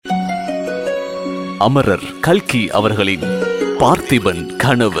அமரர் கல்கி அவர்களின் பார்த்திபன்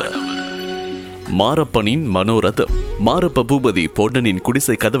கனவு. மாரப்பனின் மனோரதம். மாரப்ப பூபதி பொன்னனின்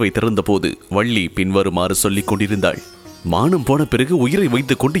குடிசை கதவை திறந்த போது வள்ளி பின்வருமாறு சொல்லிக் கொண்டிருந்தாள். மானம் போன பிறகு உயிரை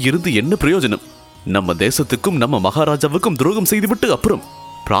வைத்துக் கொண்டு இருந்து என்ன பிரயோஜனம்? நம்ம தேசத்துக்கும் நம்ம மகாராஜாவுக்கும் துரோகம் செய்துவிட்டு அப்புறம்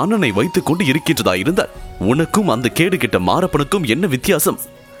பிராணனை வைத்துக் கொண்டு இருக்கின்றதா இருந்தால் உனக்கும் அந்த கேடு கிட்ட மாரப்பனுக்கும் என்ன வித்தியாசம்?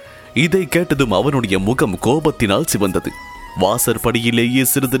 இதை கேட்டதும் அவனுடைய முகம் கோபத்தினால் சிவந்தது. வாசற்படியிலேயே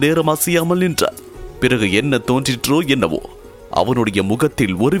சிறிது நேரம் அசையாமல் நின்றார். பிறகு என்ன தோன்றிற்றோ என்னவோ, அவனுடைய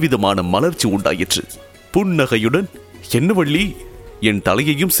முகத்தில் ஒருவிதமான மலர்ச்சி உண்டாயிற்று. புன்னகையுடன், என்ன வள்ளி, என்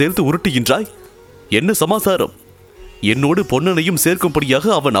தலையையும் சேர்த்து உருட்டுகின்றாய்? என்ன சமாசாரம்? என்னோடு பொன்னனையும்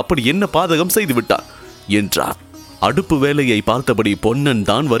சேர்க்கும்படியாக அவன் அப்படி என்ன பாதகம் செய்து விட்டான் என்றார். அடுப்பு வேலையை பார்த்தபடி பொன்னன்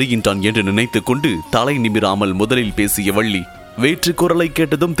தான் வருகின்றான் என்று நினைத்துக் கொண்டு தலை நிமிராமல் முதலில் பேசிய வள்ளி வேற்று குரலை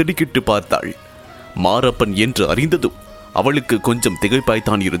கேட்டதும் திடுக்கிட்டு பார்த்தாள். மாரப்பன் என்று அறிந்ததும் அவளுக்கு கொஞ்சம்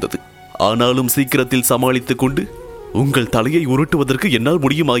திகைப்பாய்த்தான் இருந்தது. ஆனாலும் சீக்கிரத்தில் சமாளித்துக் கொண்டு, உங்கள் தலையை உருட்டுவதற்கு என்னால்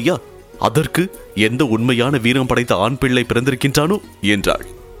முடியுமா ஐயா? அதற்கு எந்த உண்மையான வீரம் படைத்த ஆண் பிள்ளை பிறந்திருக்கின்றானோ என்றாள்.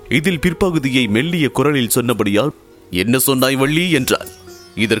 இதில் பிற்பகுதியை மெல்லிய குரலில் சொன்னபடியால், என்ன சொன்னாய் வள்ளி என்றார்.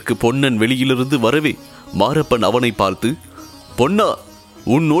 இதற்கு பொன்னன் வெளியிலிருந்து வரவே மாரப்பன் அவனை பார்த்து, பொன்னா,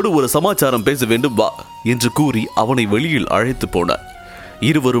 உன்னோடு ஒரு சமாச்சாரம் பேச வேண்டும் வா என்று கூறி அவனை வெளியில் அழைத்து போனார்.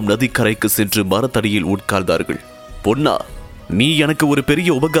 இருவரும் நதிக்கரைக்கு சென்று மரத்தடியில் உட்கார்ந்தார்கள். பொன்னா, நீ எனக்கு ஒரு பெரிய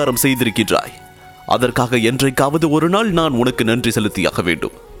உபகாரம் செய்திருக்கின்றாய். அதற்காக என்றைக்காவது ஒரு நாள் நான் உனக்கு நன்றி செலுத்தியாக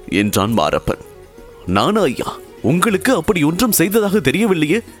வேண்டும் என்றான் மாரப்பன். நானா ஐயா? உங்களுக்கு அப்படி ஒன்றும் செய்ததாக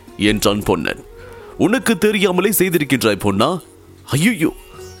தெரியவில்லையே என்றான் பொன்னன். உனக்கு தெரியாமலே செய்திருக்கின்றாய் பொன்னா. ஐயோ,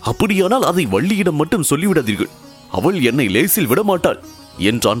 அப்படியானால் அதை வள்ளியிடம் மட்டும் சொல்லிவிடாதீர்கள். அவள் என்னை லேசில் விடமாட்டாள்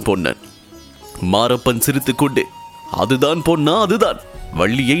என்றான் பொன்னன். மாரப்பன் சிரித்துக் கொண்டே, அதுதான் பொன்னா, அதுதான்.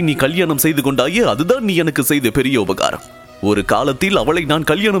 வள்ளியை நீ கல்யாணம் செய்து கொண்டாயே, அதுதான் நீ எனக்கு செய்த பெரிய உபகாரம். ஒரு காலத்தில் அவளை நான்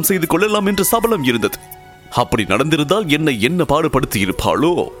கல்யாணம் செய்து கொள்ளலாம் என்று சபலம் இருந்தது. அப்படி நடந்திருந்தால் என்னை என்ன பாடுபடுத்தி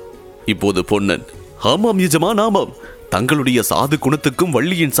இருப்பாளோ? இப்போது பொன்னன், ஆமாம் எஜமான், ஆமாம். தங்களுடைய சாது குணத்துக்கும்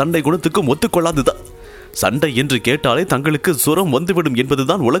வள்ளியின் சண்டை குணத்துக்கும் ஒத்துக்கொள்ளாதுதான். சண்டை என்று கேட்டாலே தங்களுக்கு சுரம் வந்துவிடும்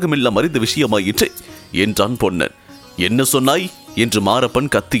என்பதுதான் உலகமெல்லாம் அறிந்த விஷயமாயிற்று என்றான் பொன்னன். என்ன சொன்னாய் என்று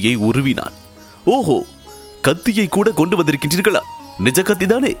மாரப்பன் கத்தியை உருவினான். ஓஹோ, கத்தியை கூட கொண்டு வந்திருக்கின்றீர்களா? நிஜ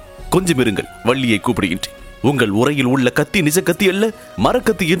கத்திதானே? கொஞ்சம் இருங்கள், வள்ளியை கூப்பிடுகின்றேன். உங்கள் உரையில் உள்ள கத்தி நிஜ கத்தி அல்ல,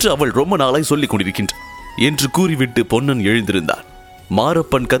 மரக்கத்தி என்று அவள் ரொம்ப நாளாய் சொல்லிக் கொண்டிருக்கின்றார் என்று கூறிவிட்டு பொன்னன் எழுந்திருந்தார்.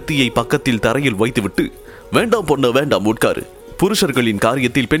 மாரப்பன் கத்தியை பக்கத்தில் தரையில் வைத்துவிட்டு, வேண்டாம் பொண்ணு, வேண்டாம், உட்காரு. புருஷர்களின்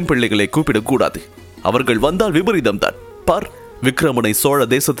காரியத்தில் பெண் பிள்ளைகளை கூப்பிடக்கூடாது. அவர்கள் வந்தால் விபரீதம் தான். பார், விக்ரமனை சோழ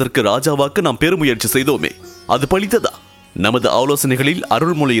தேசத்திற்கு ராஜாவாக்க நாம் பெருமுயற்சி செய்தோமே, அது பலித்ததா? நமது ஆலோசனைகளில்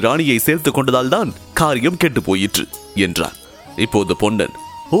அருள்மொழி ராணியை சேர்த்துக் கொண்டதால் தான் காரியம் கெட்டு போயிற்று என்றார். இப்போது பொன்னன்,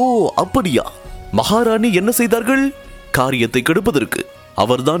 ஓ அப்படியா? மகாராணி என்ன செய்தார்கள்? காரியத்தை கெடுப்பதற்கு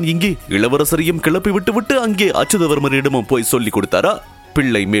அவர்தான் இங்கே இளவரசரையும் கிளப்பி விட்டு அங்கே அச்சுதவர்மரிடமும் போய் சொல்லிக் கொடுத்தாரா?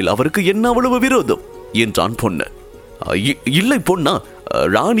 பிள்ளை மேல் அவருக்கு என்ன அவ்வளவு விரோதம் என்றான் பொன்னன். இல்லை பொன்னா,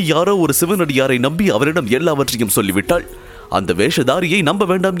 ராணி யாரோ ஒரு சிவனடியாரை நம்பி அவரிடம் எல்லாவற்றையும் சொல்லிவிட்டாள். அந்த வேஷதாரியை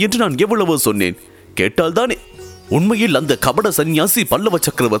நம்ப வேண்டாம் என்று நான் எவ்வளவோ சொன்னேன், கேட்டால் தானே? உண்மையில் அந்த கபட சந்நியாசி பல்லவ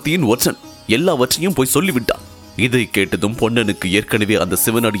சக்கரவர்த்தியின் ஒற்றன் எல்லாவற்றையும் போய் சொல்லிவிட்டான். இதை கேட்டதும் பொன்னனுக்கு ஏற்கனவே அந்த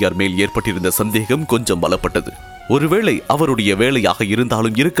சிவனடியார் மேல் ஏற்பட்டிருந்த சந்தேகம் கொஞ்சம் பலப்பட்டது. ஒருவேளை அவருடைய வேலையாக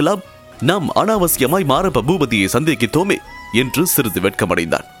இருந்தாலும் இருக்கலாம். நாம் அனாவசியமாய் மாரப்ப பூபதியை சந்தேகித்தோமே என்று சிறிது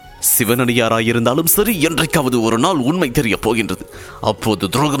வெட்கமடைந்தான். சிவனடியாராயிருந்தாலும் சரி, என்றைக்காவது ஒரு நாள் உண்மை தெரிய போகின்றது.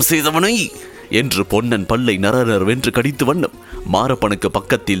 அப்போது துரோகம் செய்தவனை என்று பொன்னன் பல்லை நரநரவென்று கடித்து வண்ணம் மாரப்பனுக்கு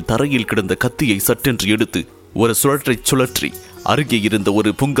பக்கத்தில் தரையில் கிடந்த கத்தியை சற்றென்று எடுத்து ஒரு சுழற்றி அருகே இருந்த ஒரு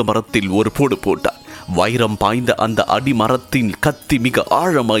புங்க மரத்தில் ஒரு போடு போட்டார். வைரம் பாய்ந்த அந்த அடிமரத்தின் கத்தி மிக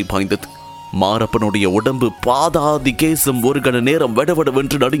ஆழமாய் பாய்ந்தது. மாரப்பனுடைய உடம்பு பாதாதி கேசம் ஒரு கண நேரம்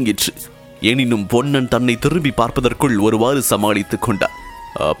வெடவெடவென்று நடுங்கிற்று. எனினும் பொன்னன் தன்னை திரும்பி பார்ப்பதற்குள் ஒருவாறு சமாளித்துக் கொண்டார்.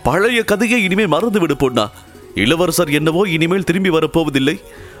 பழைய கதையை இனிமேல் மறந்துவிடு பொன்னா. இளவரசர் என்னவோ இனிமேல் திரும்பி வரப்போவதில்லை.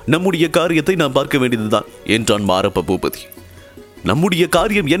 நம்முடைய காரியத்தை நாம் பார்க்க வேண்டியதுதான் என்றான் மாரப்ப பூபதி. நம்முடைய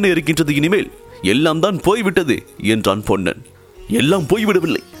காரியம் என்ன இருக்கின்றது இனிமேல்? எல்லாம் தான் போய்விட்டது என்றான் பொன்னன். எல்லாம்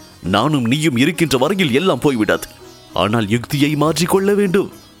போய்விடவில்லை. நானும் நீயும் இருக்கின்ற வரையில் எல்லாம் போய்விடாது. ஆனால் யுக்தியை மாற்றிக்கொள்ள வேண்டும்.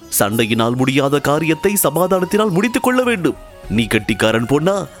 சண்டையினால் முடியாத காரியத்தை சமாதானத்தினால் முடித்துக் கொள்ள வேண்டும். நீ கட்டிக்காரன்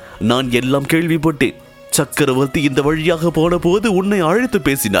பொன்னா. நான் எல்லாம் கேள்விப்பட்டேன். சக்கரவர்த்தி இந்த வழியாக போன போது உன்னை அழைத்து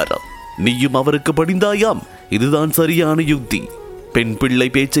பேசினாராம். நீயும் அவருக்கு படிந்தாயாம். இதுதான் சரியான யுக்தி. பெண் பிள்ளை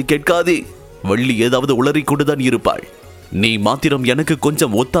பேச்சை கேட்காதே. வள்ளி ஏதாவது உளறி கொண்டுதான் இருப்பாள். நீ மாத்திரம் எனக்கு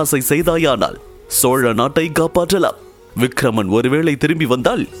கொஞ்சம் ஒத்தாசை செய்தாயானால் சோழ நாட்டை காப்பாற்றலாம். விக்ரமன் ஒருவேளை திரும்பி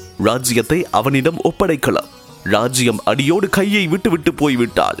வந்தால் ராஜ்யத்தை அவனிடம் ஒப்படைக்கலாம். ராஜ்யம் அடியோடு கையை விட்டு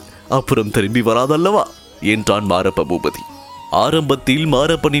போய்விட்டால் அப்புறம் திரும்பி வராதல்லவா என்றான் மாரப்ப பூபதி. ஆரம்பத்தில்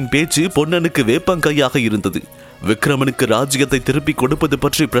மாரப்பனின் பேச்சு பொன்னனுக்கு வேப்பங்கையாக இருந்தது. விக்ரமனுக்கு ராஜ்யத்தை திருப்பிக் கொடுப்பது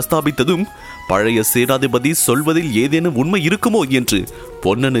பற்றி பிரஸ்தாபித்ததும் பழைய சேனாதிபதி சொல்வதில் ஏதேனும் உண்மை இருக்குமோ என்று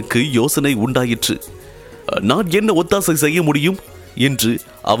பொன்னனுக்கு யோசனை உண்டாயிற்று. நான் என்ன ஒத்தாசை செய்ய முடியும் என்று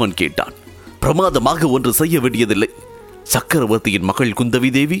அவன் கேட்டான். பிரமாதமாக ஒன்று செய்ய வேண்டியதில்லை. சக்கரவர்த்தியின் மகள்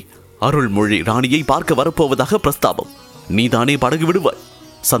குந்தவி தேவி அருள்மொழி ராணியை பார்க்க வரப்போவதாக பிரஸ்தாபம். நீதானே படகு விடுவாய்.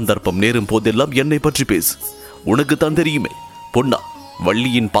 சந்தர்ப்பம் நேரும் போதெல்லாம் என்னை பற்றி பேசு. உனக்கு தான் தெரியுமே பொன்னா,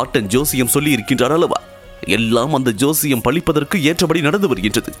 வள்ளியின் பாட்டன் ஜோசியம் சொல்லி இருக்கின்றார் அல்லவா? எல்லாம் அந்த ஜோசியம் பழிப்பதற்கு ஏற்றபடி நடந்து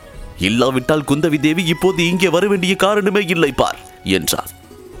வருகின்றது. இல்லாவிட்டால் குந்தவி தேவி இப்போது இங்கே வர வேண்டிய காரணமே இல்லை பார் என்றார்.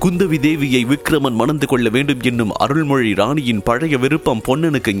 குந்தவி தேவியை விக்ரமன் மணந்து கொள்ள வேண்டும் என்னும் அருள்மொழி ராணியின் பழைய விருப்பம்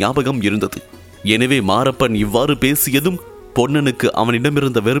பொன்னனுக்கு ஞாபகம் இருந்தது. எனவே மாரப்பன் இவ்வாறு பேசியதும் பொன்னனுக்கு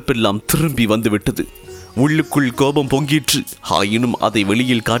அவனிடமிருந்த வெறுப்பெல்லாம் திரும்பி வந்துவிட்டது. உள்ளுக்குள் கோபம் பொங்கிற்று. ஆயினும் அதை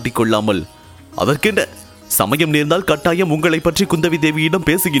வெளியில் காட்டிக்கொள்ளாமல், அதற்கென்ன, சமயம் நேர்ந்தால் கட்டாயம் உங்களை பற்றி குந்தவி தேவியிடம்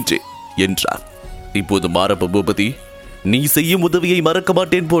பேசுகின்றேன் என்றார். இப்போது மாரப்ப பூபதி, நீ செய்யும் உதவியை மறக்க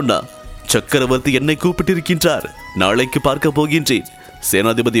மாட்டேன் பொன்னா. சக்கரவர்த்தி என்னை கூப்பிட்டிருக்கின்றார். நாளைக்கு பார்க்க போகின்றேன்.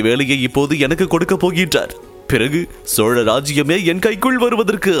 சேனாதிபதி வேலையை இப்போது எனக்கு கொடுக்க போகின்றார். பிறகு சோழ ராஜ்யமே என் கைக்குள்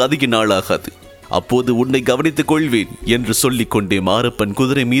வருவதற்கு அதிக நாளாகாது. அப்போது உன்னை கவனித்துக் கொள்வேன் என்று சொல்லிக் கொண்டே மாரப்பன்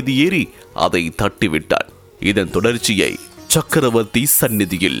குதிரை மீது ஏறி அதை தட்டிவிட்டான். இதன் தொடர்ச்சியை சக்கரவர்த்தி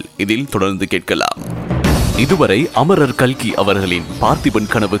சந்நிதியில் இதில் தொடர்ந்து கேட்கலாம். இதுவரை அமரர் கல்கி அவர்களின்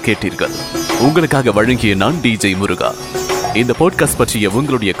பார்த்திபன் கனவு கேட்டீர்கள். உங்களுக்காக வழங்கிய நான் DJ முருகா. இந்த பாட்காஸ்ட் பற்றிய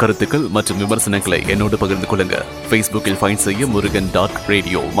உங்களுடைய கருத்துக்கள் மற்றும் விமர்சனங்களை என்னோடு பகிர்ந்து கொள்ளுங்க. Facebookல் ஃபைண்ட் செய்ய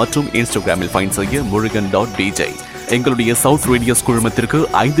murugan.radio மற்றும் Instagramல் ஃபைண்ட் செய்ய murugan.dj. எங்களுடைய சவுத் ரேடியோஸ் குழுமத்திற்கு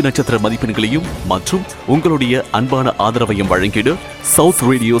 5 நட்சத்திர மதிப்பெண்களையும் மற்றும் உங்களுடைய அன்பான ஆதரவையும் வழங்கிடு சவுத்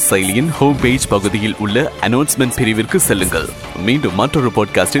ரேடியோ செயலியின் ஹோம் பேஜ் பகுதியில் உள்ள அனௌன்ஸ்மெண்ட் பிரிவிற்கு செல்லுங்கள். மீண்டும் மற்றொரு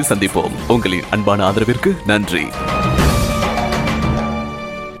பாட்காஸ்டில் சந்திப்போம். உங்களின் அன்பான ஆதரவிற்கு நன்றி.